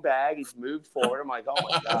wrong bag. He's moved forward. I'm like, oh,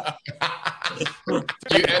 my God.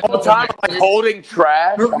 The whole time I'm like holding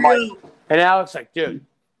trash. I'm like, and Alex like, dude,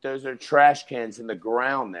 those are trash cans in the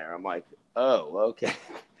ground there. I'm like, oh, okay.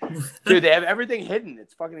 Dude, they have everything hidden.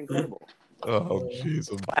 It's fucking incredible. Oh,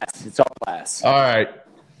 Jesus. It's all glass. All right.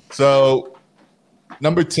 So,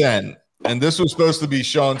 number 10. And this was supposed to be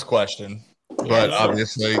Sean's question, but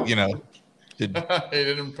obviously, he he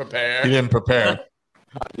didn't prepare. didn't prepare.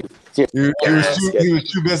 He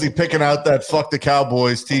was too busy picking out that "Fuck the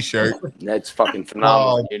Cowboys" T-shirt. That's fucking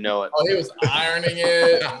phenomenal. You know it. Oh, he was ironing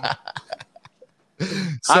it.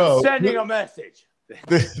 So I'm sending a message.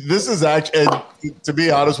 this is actually, and to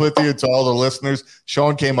be honest with you, to all the listeners,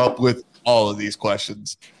 Sean came up with all of these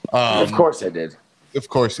questions. Of course I did. Of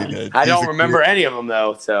course he did. I don't remember any of them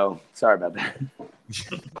though, so sorry about that.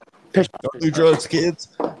 Don't do drugs, kids.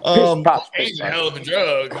 Cocaine's a hell of a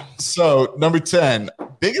drug. So, number 10,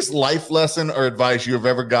 biggest life lesson or advice you have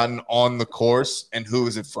ever gotten on the course, and who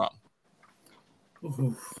is it from?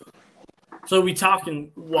 Ooh. So are we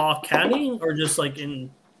talking while caddying or just like in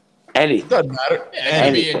Any. Doesn't matter. Yeah, it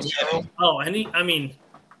could be in general. any? I mean,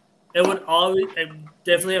 it would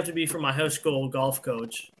definitely have to be from my high school golf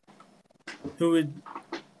coach,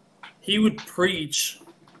 he would preach,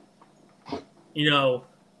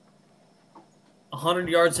 100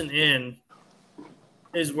 yards and in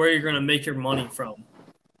is where you're going to make your money from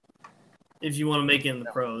if you want to make it in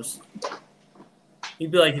the pros.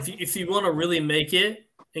 He'd be like, if you want to really make it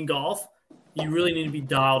in golf, you really need to be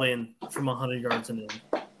dialed in from 100 yards and in.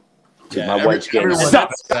 Dude, my wedge game everyone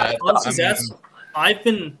sucks. does that. Honestly, I've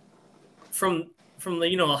been from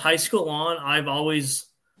the high school on. I've always,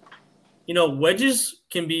 wedges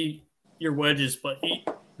can be your wedges, but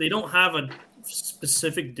they don't have a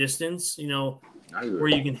specific distance. Where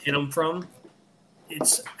you can hit them from.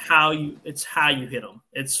 It's how you hit them.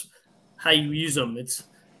 It's how you use them. It's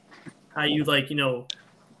how you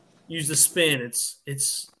use the spin.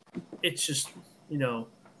 It's just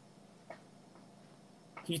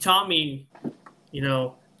he taught me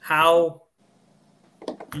how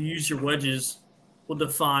you use your wedges will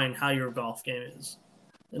define how your golf game is,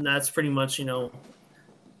 and that's pretty much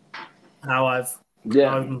how I've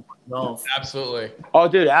been golf. Absolutely. Oh,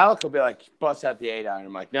 dude, Alec will be like, bust out the 8-iron.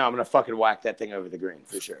 I'm like, no, I'm gonna fucking whack that thing over the green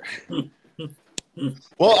for sure.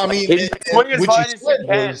 Well, I mean, Swing as what hard you as said you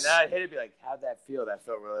can. was- And I'd hit it, be like, how'd that feel? That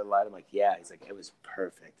felt really light. I'm like, yeah. He's like, it was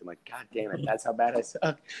perfect. I'm like, God damn it, that's how bad I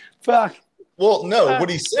suck. Fuck. Well, no, what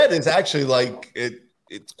he said is actually like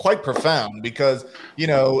it's quite profound because,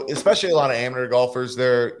 especially a lot of amateur golfers,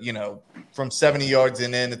 they're, from 70 yards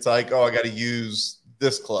in, it's like, oh, I got to use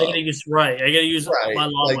this club. I gotta use my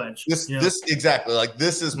lob wedge. This exactly, like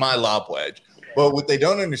this is my lob wedge. But what they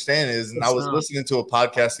don't understand is, and I was listening to a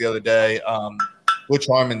podcast the other day, Butch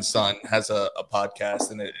Harmon's son has a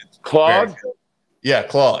podcast, and it's Claude? Yeah,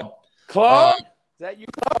 Claude. Claude? Is that you,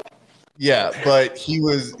 Claude? Yeah, but he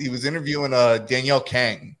was interviewing Danielle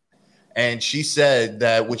Kang, and she said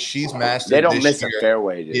that what she's mastered They don't this miss a year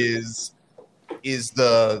fairway, dude. is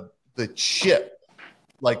the chip,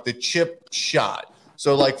 like the chip shot.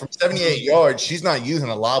 So like from 78 yards, she's not using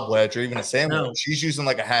a lob wedge or even a sand wedge. She's using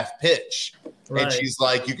like a half pitch. Right. And she's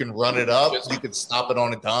like, you can run it up, you can stop it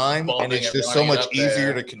on a dime, and it's just so running it much up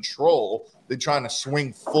easier there. to control than trying to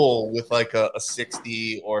swing full with like a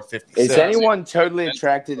 60 or 56. Is anyone totally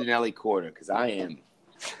attracted to Nelly Quarter? Because I am.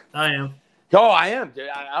 I am. Oh, I am, dude.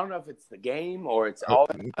 I don't know if it's the game or it's all.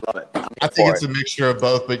 I love it. I think it's a mixture of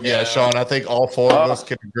both, but yeah, Sean, I think all four of us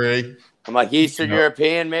can agree. I'm like Eastern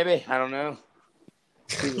European, maybe. I don't know.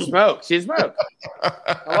 She's a smoke. She's a smoke.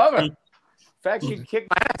 I love her. In fact, she kicked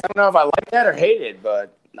my ass. I don't know if I like that or hate it,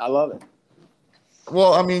 but I love it.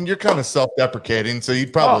 Well, I mean, you're kind of self-deprecating, so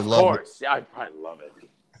you'd probably love it. Of course. Yeah, I'd probably love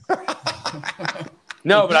it.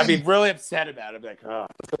 No, but I'd be really upset about it. I'd be like, oh,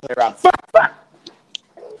 let's go play around. Fuck.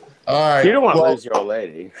 All right. You don't want to lose your old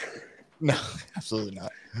lady. No, absolutely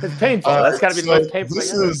not. It's painful. That's got to be the most painful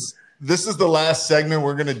thing. This is the last segment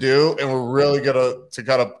we're going to do, and we're really going to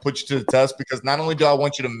kind of put you to the test because not only do I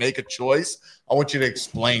want you to make a choice, I want you to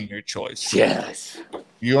explain your choice. Yes.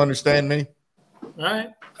 You understand me? All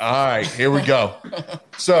right, here we go.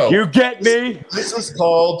 So you get me? This is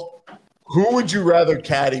called Who Would You Rather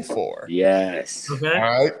Caddy For? Yes. Okay.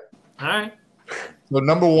 All right. So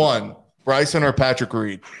number 1, Bryson or Patrick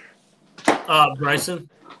Reed? Bryson.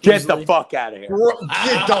 Get the fuck out of here.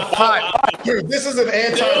 Get the fuck. Dude, this is an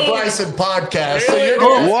anti-Bryson podcast. So you're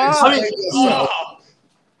going to explain yourself.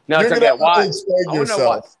 No, it's okay. Why? Explain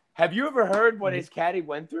yourself. Have you ever heard what his caddy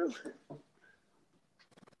went through?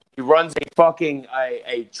 He runs a fucking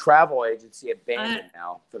a travel agency at Bandon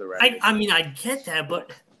now for the rest. I mean, I get that,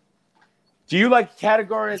 but do you like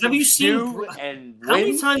categories? Have you seen? How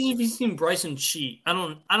many times have you seen Bryson cheat? I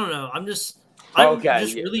don't know. I'm just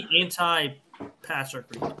really anti Patrick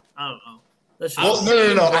Reed. I don't know. That's just,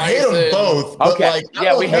 no. I hate them both. But okay.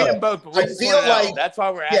 We hate them both. But I feel like that's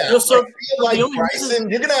why we're at. Yeah, so, I feel like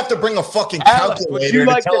Bryson, you're gonna have to bring a fucking Alex, calculator. would you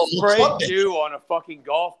like to spray dew on a fucking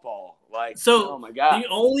golf ball? Like, so oh my god. The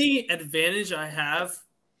only advantage I have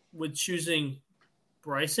with choosing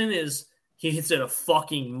Bryson is he hits it a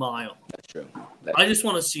fucking mile. That's true. I just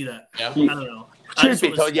want to see that. Yeah. I don't know. Truth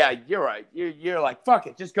be told, yeah, you're right. You're like, fuck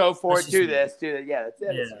it, just go for it. Do this, do that. Yeah, that's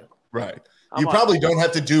it. Yeah. Right. You probably don't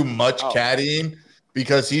have to do much caddying,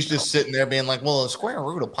 because he's just sitting there being like, well, the square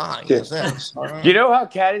root of pi is this. You know how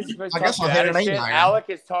caddies are supposed I to guess talk I'll hit about an shit? 8-iron. Alec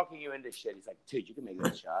is talking you into shit. He's like, dude, you can make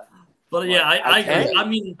that shot. But yeah, I agree. I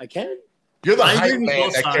mean, I can. You're the I hype agree with man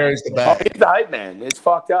both that sides. carries the Oh, bag. he's the hype man. It's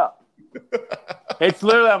fucked up. It's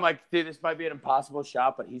literally, I'm like, dude, this might be an impossible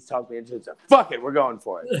shot, but he's talking me into it. So fuck it, we're going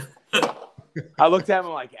for it. I looked at him,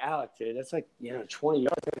 I'm like, Alec, dude, that's like, 20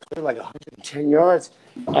 yards. That's like 110 yards.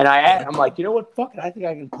 And I'm like, you know what? Fuck it. I think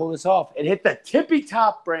I can pull this off. It hit the tippy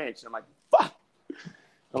top branch. And I'm like, fuck.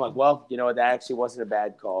 I'm like, well, you know what? That actually wasn't a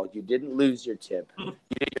bad call. You didn't lose your tip. You're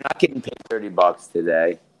not getting paid $30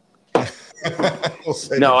 today.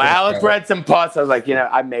 No, Alec read some putts. I was like,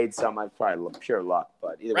 I made some. I probably pure luck,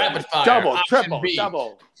 but either way, Rapid fire. double, Option triple, B.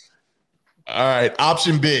 double. All right,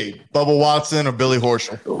 option B: Bubba Watson or Billy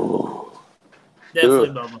Horschel. definitely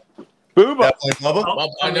Bubba. Booba. Definitely Bubba. Oh,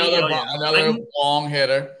 I mean, Another long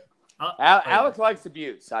hitter. Alex likes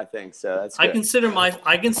abuse, I think. So that's good.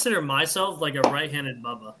 I consider myself like a right-handed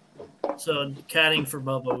Bubba. So caddying for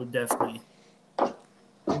Bubba would definitely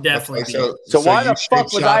Okay, be. So why you the fuck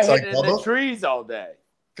shoot was I shots like hitting in the Bubba? trees all day?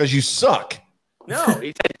 Because you suck. No,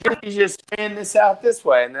 he said you just fan this out this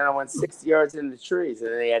way, and then I went 60 yards in the trees,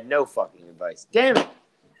 and then he had no fucking advice. Damn it,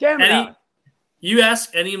 Alec. You ask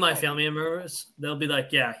any of my family members, they'll be like,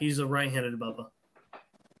 "Yeah, he's a right-handed Bubba."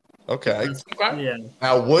 Okay. Okay. Yeah.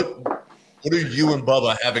 Now, what do you and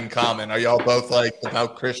Bubba have in common? Are y'all both like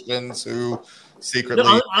devout Christians who secretly?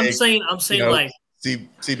 No, I'm take, saying like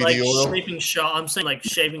CBD oil. shaping shot. I'm saying like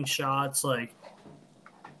shaving shots, like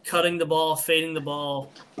cutting the ball, fading the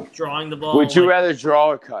ball, drawing the ball. Would you like, rather draw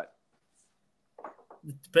or cut?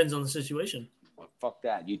 it depends on the situation. Fuck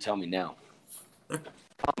that. You tell me now.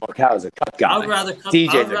 Cal's a cut guy. I'd rather cut.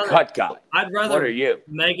 DJ's a cut guy. I'd rather What are you?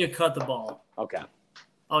 mega cut the ball. Okay.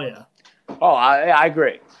 Oh yeah. Oh, I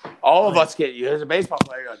agree. All of us get you. As a baseball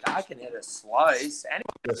player, you're like, I can hit a slice. Anyone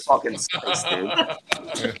can fucking slice,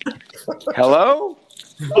 dude. Hello?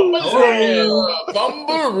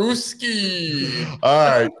 Bumbarooski. All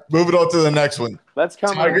right, moving on to the next one. Let's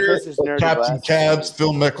come on Tiger, Chris's nerdy Captain glasses. Cabs,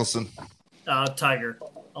 Phil Mickelson. Tiger.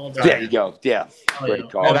 All day. There you go. Yeah. Oh, Great yeah.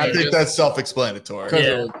 call. And I think that's self-explanatory.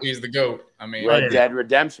 Yeah. He's the GOAT. I mean, Red Yeah. Dead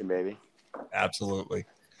Redemption, baby. Absolutely.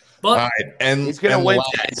 But All right, and He's going to and win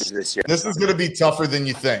last, this year. this is going to be tougher than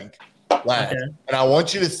you think. Last. Okay. And I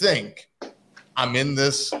want you to think I'm in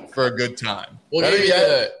this for a good time. We'll Better give you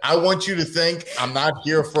yet, I want you to think I'm not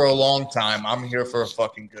here for a long time. I'm here for a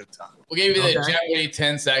fucking good time. we'll give you the Okay. Jeopardy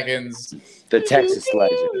 10 seconds. The Texas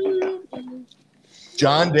legend.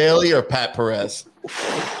 John Daly or Pat Perez?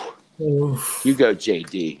 oof. You go,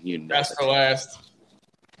 JD. You know. Best for last.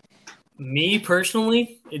 Me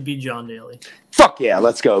personally, it'd be John Daly. Fuck yeah.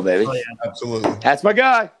 Let's go, baby. Oh yeah, Absolutely. That's my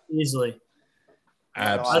guy. easily.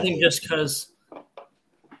 Absolutely. I think just because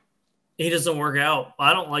he doesn't work out.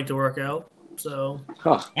 I don't like to work out, so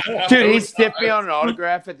Huh. Dude, he stiffed me on an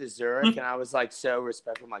autograph at the Zurich, and I was like so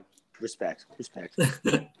respectful. I'm like, respect.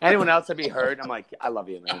 Anyone else that'd be hurt, I'm like, I love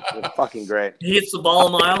you, man. You're fucking great. he hits the ball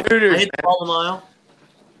a mile. Hooters, I hit the ball a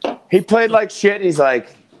mile. He played like shit, and he's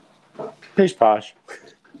like, pish posh.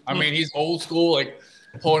 I mean, he's old school, like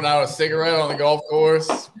pulling out a cigarette on the golf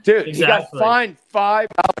course. Dude, Exactly. he got fined $5.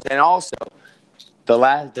 And also,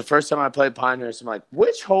 the first time I played Pinehurst, I'm like,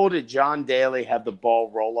 which hole did John Daly have the ball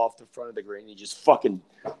roll off the front of the green? He just fucking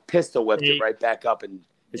pistol whipped it 8. right back up, and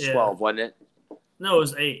it's Yeah. 12, wasn't it? No, it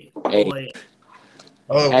was 8. 8. Hole 8.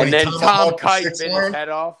 Oh, when And he then tomahawked Tom the Kite sixth bit worm? his head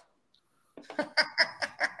off.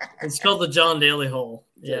 It's called the John Daly hole.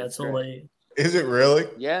 Yeah, it's hole 8. Is it really?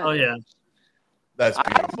 Yeah. Oh yeah, That's I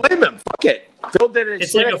don't blame him. Fuck it. Phil did it.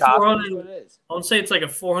 It's like a Shinnecock. 400 That's what it is. I would say it's like a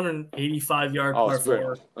 485 yard Oh, par it's 4.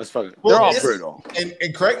 brutal. Let's fucking. Well, They're all it's- brutal.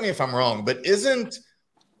 and correct me if I'm wrong, but isn't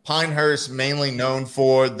Pinehurst mainly known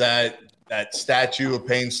for that statue of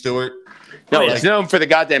Payne Stewart? No, Oh, yeah. it's known for the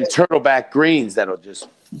goddamn turtleback greens that'll just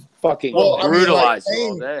fucking Well, I mean, brutalize like, you all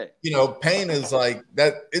Payne- day. You know, Payne is like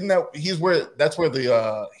that. Isn't that that's where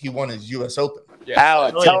the he won his U.S. Open?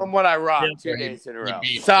 Alex, Oh, tell yeah. him what I rocked Yeah. 2 days in a He row.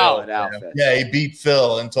 beat Solid Phil, outfit. Yeah, he beat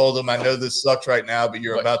Phil and told him, "I know this sucks right now, but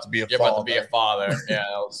you're But about to be a You're father." about to be a father. Yeah, that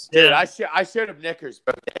was. Dude, Yeah, I showed him knickers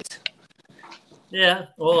both days. yeah.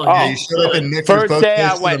 Well, Yeah, Oh, you showed up in Knickers first both day days I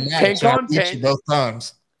to the went match, pink and I on beat you pink. both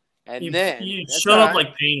times. And you, then you that's shut all up right.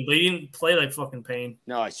 like Payne, but you didn't play like fucking Payne.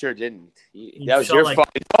 No, I sure didn't. You That was shot your like fault.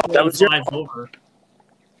 That was your 5 over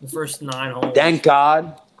the first 9 holes. Thank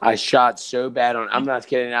God I shot so bad on. I'm not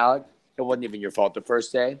kidding, Alec. It wasn't even your fault. The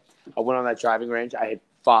first day I went on that driving range, I hit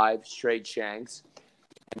 5 straight shanks.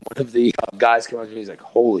 And one of the guys came up to me. He's like,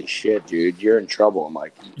 "Holy shit, dude, you're in trouble." I'm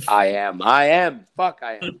like, "I am. Fuck,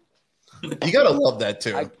 I am." You gotta love that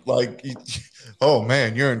too. oh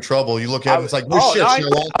man, you're in trouble. You look at him, it's like, no shit, I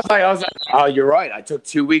Sherlock. was like, oh, you're right. I took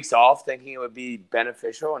 2 weeks off thinking it would be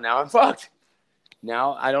beneficial, and now I'm fucked.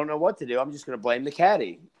 Now I don't know what to do. I'm just going to blame the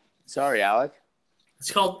caddy. Sorry, Alec.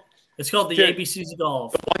 It's called the ABCs of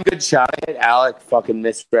golf. One good shot I hit, Alec fucking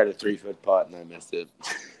misread a 3-foot putt, and I missed it.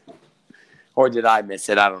 Or did I miss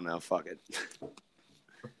it? I don't know. Fuck it.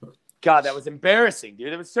 God, that was embarrassing,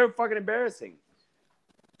 dude. It was so fucking embarrassing.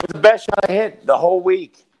 It was the best shot I hit the whole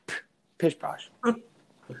week. Pish posh.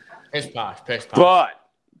 Pish posh. But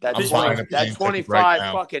that I'm buying a 25 right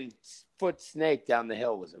now. fucking foot snake down the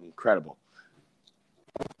hill was incredible.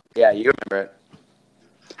 Yeah, you remember it.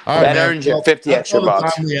 All right, That man. earned you Well, 50 that's extra all the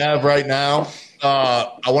bucks. time we have right now.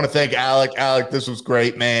 I want to thank Alec. Alec, this was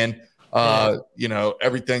great, man. You know,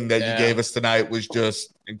 everything that you gave us tonight was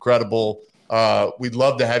just incredible. We'd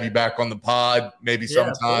love to have you back on the pod, maybe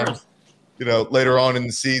sometime, you know, later on in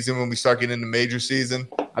the season when we start getting into major season.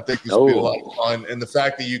 I think this will be a lot of fun. And the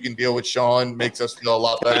fact that you can deal with Sean makes us feel a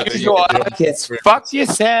lot better. Fuck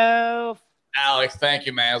yourself. Alex, thank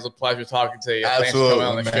you, man. It was a pleasure talking to you. Absolutely, Thanks for coming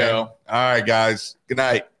on the man. show. All right, guys. Good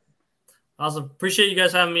night. Awesome. Appreciate you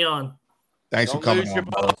guys having me on. Thanks Don't for coming lose your on.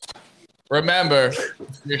 balls. Remember,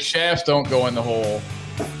 your shafts don't go in the hole.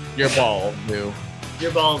 Your balls do.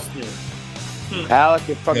 Your balls do. Alec,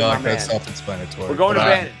 you're fucking I my like that man. self-explanatory. We're going to Good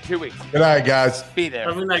bed night. in 2 weeks. Good night, guys. Be there.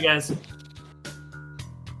 Have a good night, guys.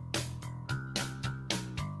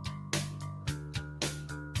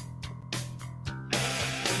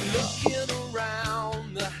 Looking